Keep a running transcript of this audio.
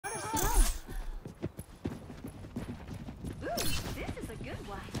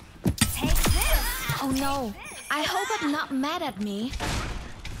Oh no, I hope I'm not mad at me.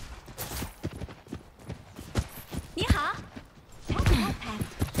 你好。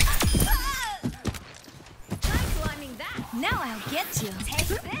Try climbing that. Now I'll get you. Take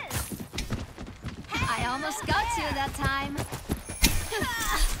this. I almost got you that time.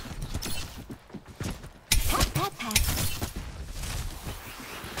 Pat, pat, pat.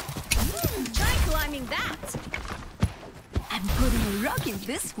 Try climbing that. I'm putting a rock in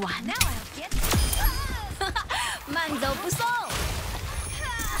this one. Now I'll get you. 慢走不送。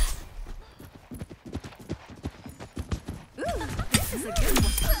Ooh, this is a good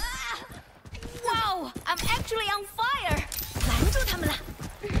one. Wow, I'm actually on fire. 拦住他们了。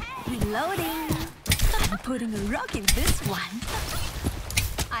Reloading. I'm putting a rock in this one.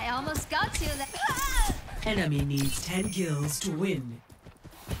 I almost got you that. Enemy needs 10 kills to win.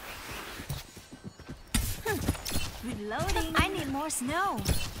 Reloading. I need more snow.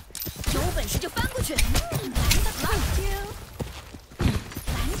 有本事就翻过去。Thank you.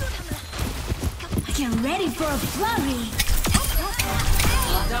 拦住他们了。Get ready for a flurry.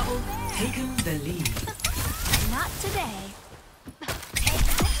 Double taken the lead. Not today.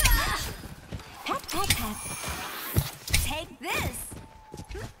 Pat, pat, pat. Take this.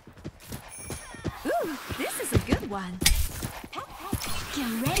 Ooh, this is a good one. Pat, pat, pat. Get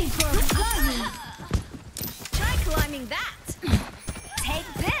ready for a flurry. Try climbing that. Take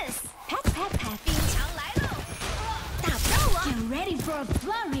this. Pat, pat, pat. 冰墙来喽！打不到我。Get ready for a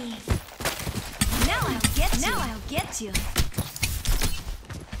flurry. Now I'll get you.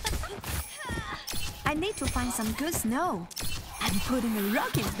 I need to find some good snow. I'm putting a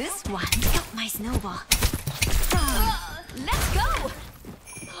rock in this one. Got my snowball. Let's go!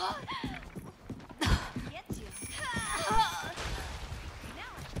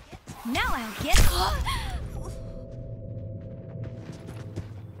 Now I'll get you.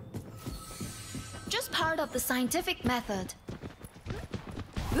 Just part of the scientific method.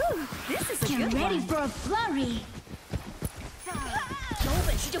 Ooh, this is a good one. Get ready for a flurry. 有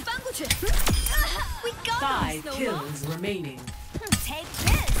本事就翻过去。We got them, 5 snowball. kills remaining. Take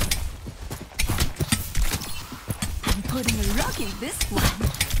this. I'm putting a rock in this one.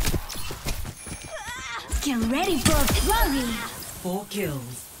 Get ready for a flurry. 4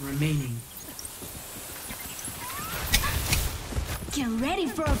 kills remaining. Get ready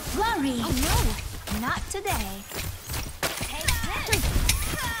for a flurry. Oh no, not today. Take this.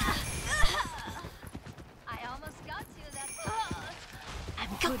 I almost got you that time.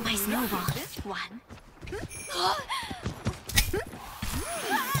 I've got my snowball. This one.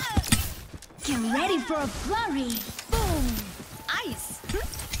 Get ready for a flurry. Boom. Ice.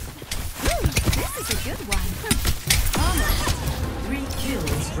 This is a good one. Almost. 3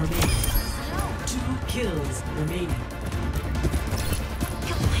 kills remaining. 2 kills remaining.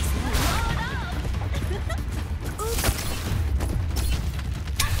 Got my snowball. Oops.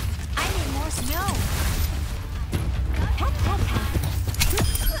 I need more snow. Pat, pat, pat.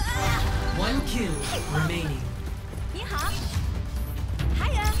 1 kill remaining. 你好。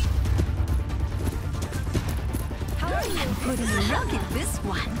Hiya. How are you? I'm putting a rock in this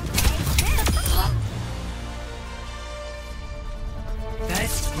one. Take this.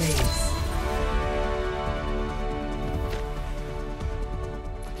 Best place.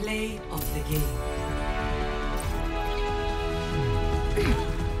 Play of the game.